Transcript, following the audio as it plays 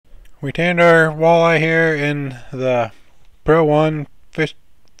We tanned our walleye here in the Pro 1 fish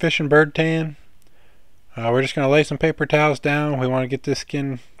and bird tan. We're just going to lay some paper towels down. We want to get this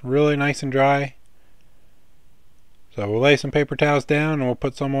skin really nice and dry. So we'll lay some paper towels down and we'll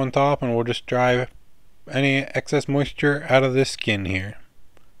put some on top and we'll just dry any excess moisture out of this skin here.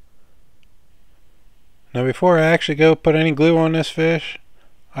 Now before I actually go put any glue on this fish,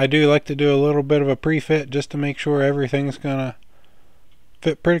 I do like to do a little bit of a pre-fit just to make sure everything's gonna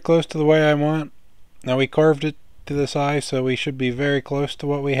fit pretty close to the way I want. Now we carved it to the size, so we should be very close to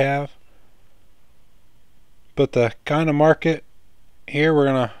what we have. But to kind of mark it here, we're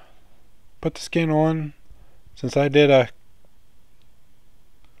gonna put the skin on. Since I did a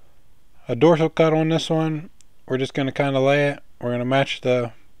dorsal cut on this one, we're just gonna kind of lay it. We're gonna match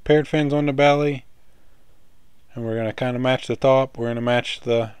the paired fins on the belly, and we're gonna kind of match the top. We're gonna match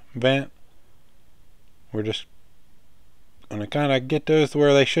the vent. We're just gonna kind of get those to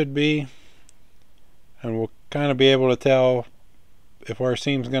where they should be, and we'll kind of be able to tell if our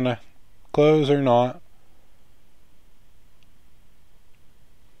seam's gonna close or not.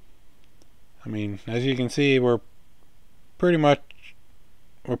 I mean, as you can see, we're pretty much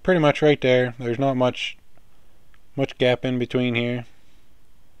right there. There's not much gap in between here.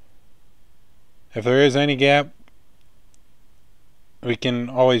 If there is any gap, we can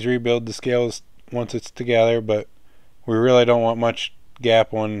always rebuild the scales once it's together, but we really don't want much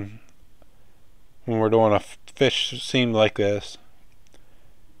gap when we're doing a fish seam like this.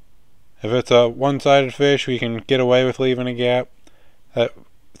 If it's a one-sided fish, we can get away with leaving a gap. That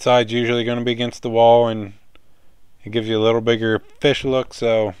side's usually going to be against the wall and it gives you a little bigger fish look,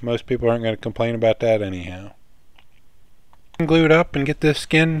 so most people aren't going to complain about that anyhow. Glued up and get this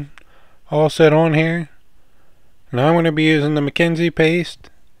skin all set on here. Now I'm going to be using the Mackenzie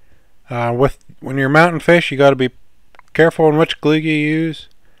paste. When you're mounting fish, you got to be careful on which glue you use.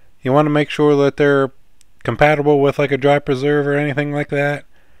 You want to make sure that they're compatible with like a dry preserve or anything like that.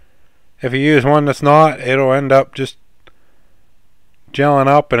 If you use one that's not, it'll end up just gelling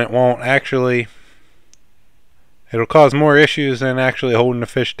up and it won't actually, it'll cause more issues than actually holding the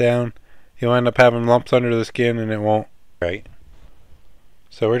fish down. You'll end up having lumps under the skin and it won't right.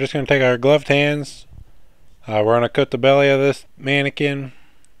 So we're just going to take our gloved hands. We're going to coat the belly of this mannequin.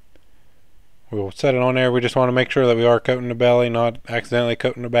 We'll set it on there. We just want to make sure that we are coating the belly, not accidentally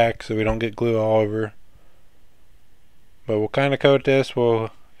coating the back so we don't get glue all over. But we'll kind of coat this.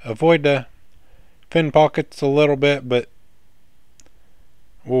 We'll avoid the fin pockets a little bit, but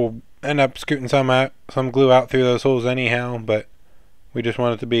we'll end up scooting some glue out through those holes anyhow, but we just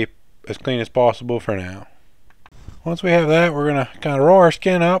want it to be as clean as possible for now. Once we have that, we're going to kind of roll our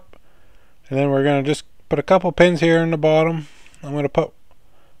skin up, and then we're going to just put a couple pins here in the bottom. I'm going to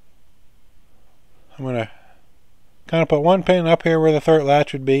kind of put one pin up here where the throat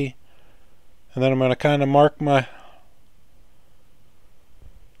latch would be, and then I'm going to kind of mark my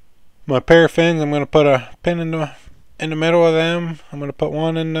pair of fins. I'm going to put a pin in the middle of them. I'm going to put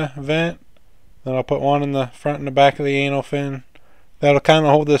one in the vent, then I'll put one in the front and the back of the anal fin. That'll kind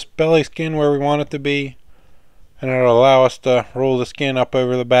of hold this belly skin where we want it to be, and it'll allow us to roll the skin up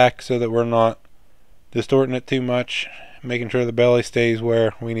over the back so that we're not distorting it too much, making sure the belly stays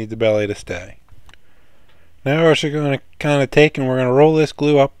where we need the belly to stay. Now we're just going to kind of take and we're going to roll this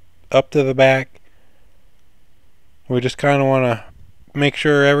glue up to the back. We just kind of want to make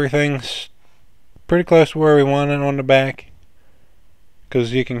sure everything's pretty close to where we want it on the back,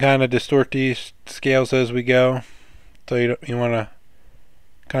 because you can kind of distort these scales as we go. So you want to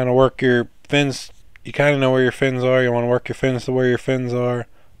kind of work your fins. You kind of know where your fins are. You want to work your fins to where your fins are.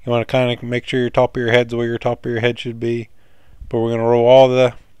 You want to kind of make sure your top of your head's where your top of your head should be. But we're going to roll all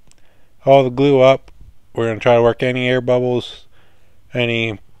the glue up. We're going to try to work any air bubbles,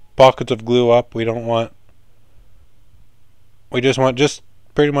 any pockets of glue up. We just want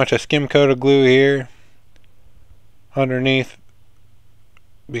pretty much a skim coat of glue here underneath,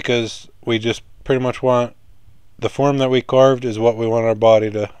 because we just pretty much want the form that we carved is what we want our body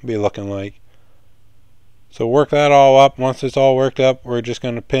to be looking like. So work that all up. Once it's all worked up, we're just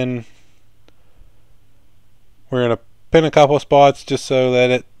going to pin a couple spots just so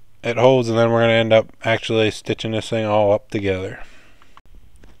that it holds, and then we're going to end up actually stitching this thing all up together.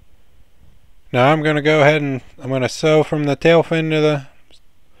 Now I'm going to go ahead and I'm going to sew from the tail fin to the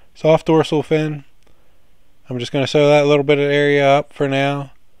soft dorsal fin. I'm just going to sew that little bit of area up for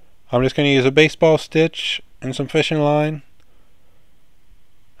now. I'm just going to use a baseball stitch and some fishing line,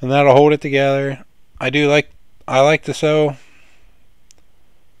 and that'll hold it together. I like to sew.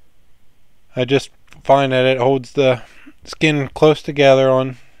 I just find that it holds the skin close together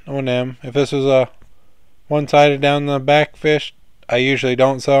on them. If this is a one-sided down the back fish, I usually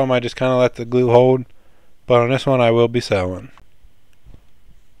don't sew them. I just kind of let the glue hold. But on this one, I will be sewing.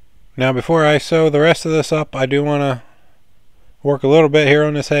 Now, before I sew the rest of this up, I do want to work a little bit here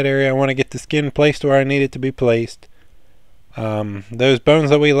on this head area. I want to get the skin placed where I need it to be placed. Those bones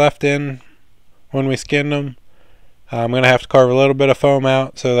that we left in when we skinned them, I'm going to have to carve a little bit of foam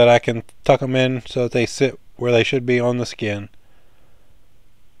out so that I can tuck them in so that they sit where they should be on the skin.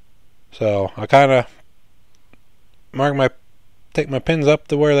 So I kind of take my pins up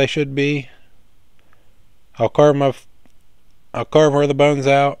to where they should be. I'll carve where the bones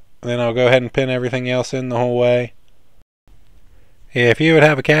out, then I'll go ahead and pin everything else in the whole way. Yeah, if you would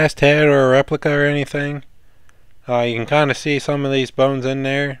have a cast head or a replica or anything, you can kind of see some of these bones in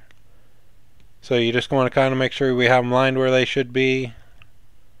there. So you just want to kind of make sure we have them lined where they should be.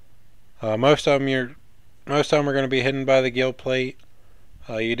 Most of them are going to be hidden by the gill plate.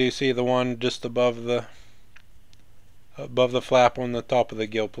 You do see the one just above the flap on the top of the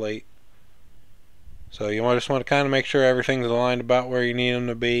gill plate. So you just want to kind of make sure everything's aligned about where you need them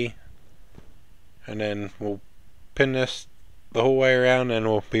to be. And then we'll pin this the whole way around and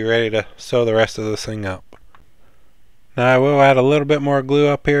we'll be ready to sew the rest of this thing up. Now I will add a little bit more glue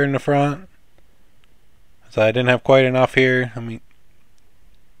up here in the front. So I didn't have quite enough here. I mean,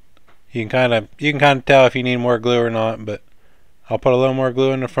 you can kind of tell if you need more glue or not, but I'll put a little more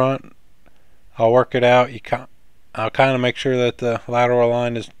glue in the front. I'll work it out. I'll kind of make sure that the lateral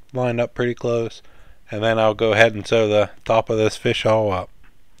line is lined up pretty close, and then I'll go ahead and sew the top of this fish all up.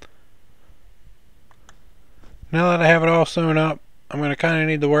 Now that I have it all sewn up, I'm going to kind of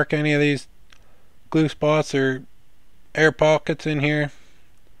need to work any of these glue spots or air pockets in here.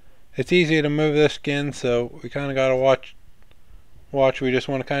 It's easy to move this skin, so we kind of got to watch. We just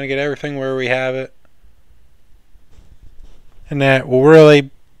want to kind of get everything where we have it, and that we'll really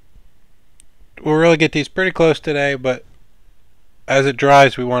get these pretty close today. But as it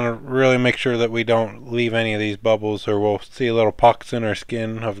dries, we want to really make sure that we don't leave any of these bubbles, or we'll see little pockets in our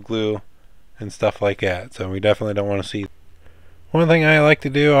skin of glue and stuff like that. So we definitely don't want to see. One thing I like to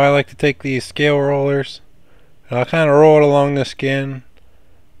do, I like to take these scale rollers and I'll kind of roll it along the skin.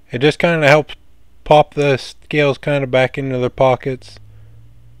 It just kind of helps pop the scales kind of back into their pockets,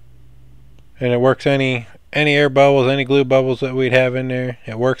 and it works any air bubbles, any glue bubbles that we'd have in there.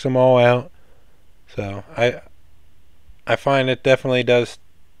 It works them all out. So I find it definitely does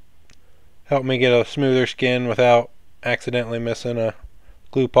help me get a smoother skin without accidentally missing a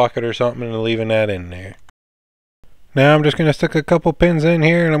glue pocket or something and leaving that in there. Now I'm just going to stick a couple pins in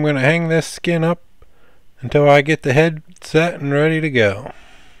here, and I'm going to hang this skin up until I get the head set and ready to go.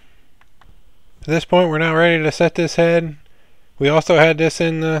 At this point, we're now ready to set this head. We also had this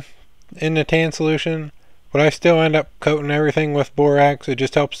in the tan solution, but I still end up coating everything with borax. It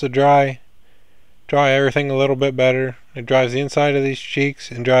just helps to dry everything a little bit better. It dries the inside of these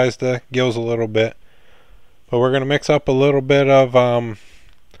cheeks and dries the gills a little bit. But we're going to mix up a little bit of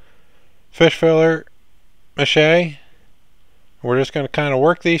fish filler mache. We're just going to kind of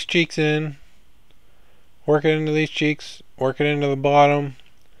work these cheeks in, work it into these cheeks, work it into the bottom.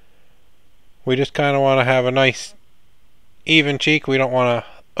 We just kind of want to have a nice even cheek. We don't want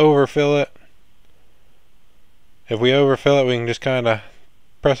to overfill it. If we overfill it, we can just kind of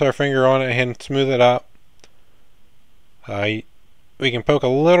press our finger on it and smooth it up. We can poke a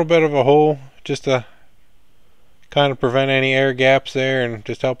little bit of a hole just to kind of prevent any air gaps there and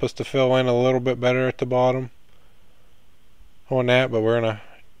just help us to fill in a little bit better at the bottom on that. But we're going to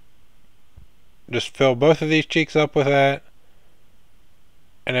just fill both of these cheeks up with that.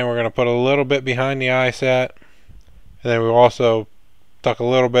 And then we're going to put a little bit behind the eye set, and then we'll also tuck a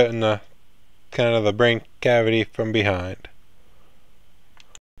little bit in the kind of the brain cavity from behind.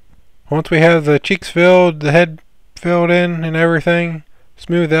 Once we have the cheeks filled, the head filled in and everything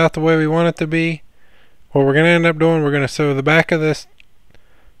smoothed out the way we want it to be, what we're going to end up doing, we're going to sew the back of this,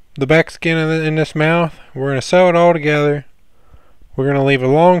 the back skin in this mouth. We're going to sew it all together. We're going to leave a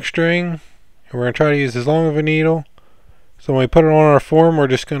long string, and we're going to try to use as long of a needle. So when we put it on our form, we're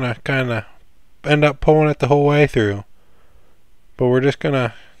just going to kind of end up pulling it the whole way through. But we're just going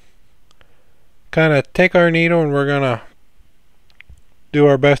to kind of take our needle and we're going to do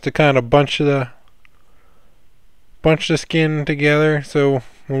our best to kind of bunch the skin together, so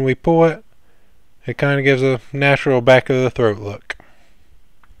when we pull it, it kind of gives a natural back of the throat look.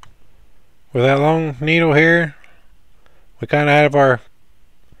 With that long needle here, we kind of have our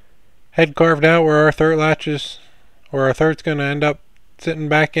head carved out where our throat latches, where our throat's going to end up sitting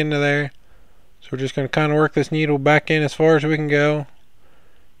back into there. So we're just going to kind of work this needle back in as far as we can go,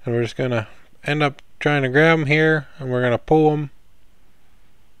 and we're just going to end up trying to grab them here, and we're going to pull them.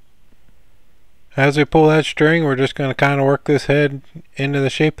 As we pull that string, we're just going to kind of work this head into the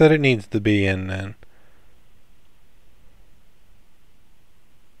shape that it needs to be in then.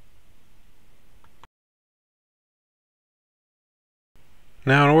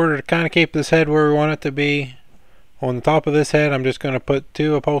 Now in order to kind of keep this head where we want it to be, on the top of this head I'm just going to put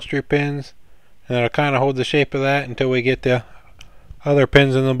 2 upholstery pins, and that'll kind of hold the shape of that until we get the other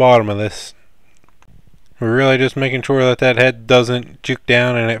pins in the bottom of this. We're really just making sure that that head doesn't juke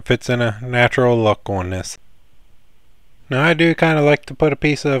down and it fits in a natural look on this. Now I do kind of like to put a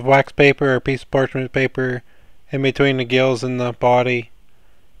piece of wax paper or a piece of parchment paper in between the gills and the body.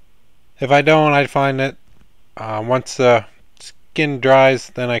 If I don't, I find that once the skin dries,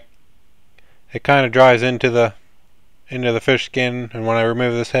 then it kind of dries into the fish skin, and when I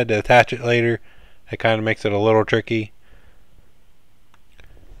remove this head to attach it later, it kind of makes it a little tricky.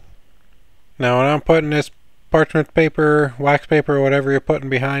 Now when I'm putting this parchment paper, wax paper, or whatever you're putting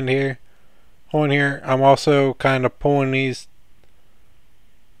behind here, on here, I'm also kind of pulling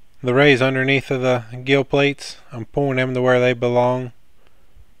the rays underneath of the gill plates. I'm pulling them to where they belong,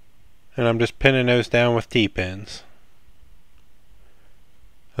 and I'm just pinning those down with T-pins.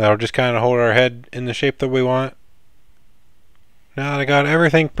 That'll just kind of hold our head in the shape that we want. Now that I got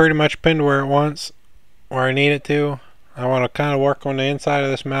everything pretty much pinned where I need it to, I want to kind of work on the inside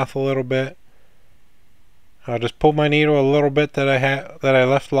of this mouth a little bit. I'll just pull my needle a little bit that I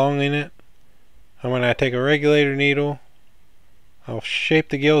left long in it. And when I take a regulator needle, I'll shape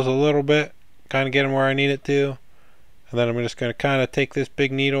the gills a little bit, kind of get them where I need it to. And then I'm just going to kind of take this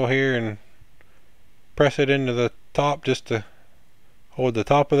big needle here and press it into the top just to hold the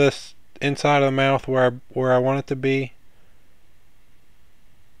top of this inside of the mouth where I want it to be.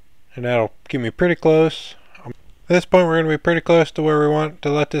 And that'll get me pretty close. At this point we're going to be pretty close to where we want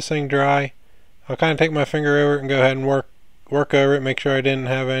to let this thing dry. I'll kind of take my finger over it and go ahead and work over it, make sure I didn't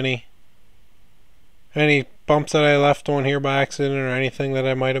have any bumps that I left on here by accident or anything that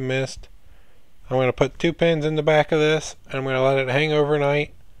I might have missed. I'm going to put 2 pins in the back of this, and I'm going to let it hang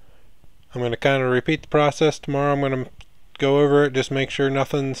overnight. I'm going to kind of repeat the process tomorrow. I'm going to go over it, just make sure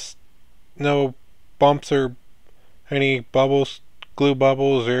no bumps or any bubbles, glue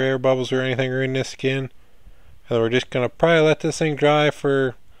bubbles or air bubbles or anything are in this skin. And we're just going to probably let this thing dry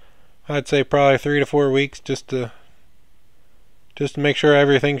for, I'd say probably 3 to 4 weeks, just to make sure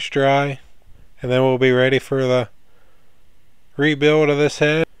everything's dry. And then we'll be ready for the rebuild of this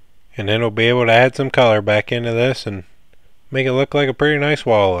head. And then we'll be able to add some color back into this and make it look like a pretty nice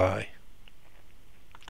walleye.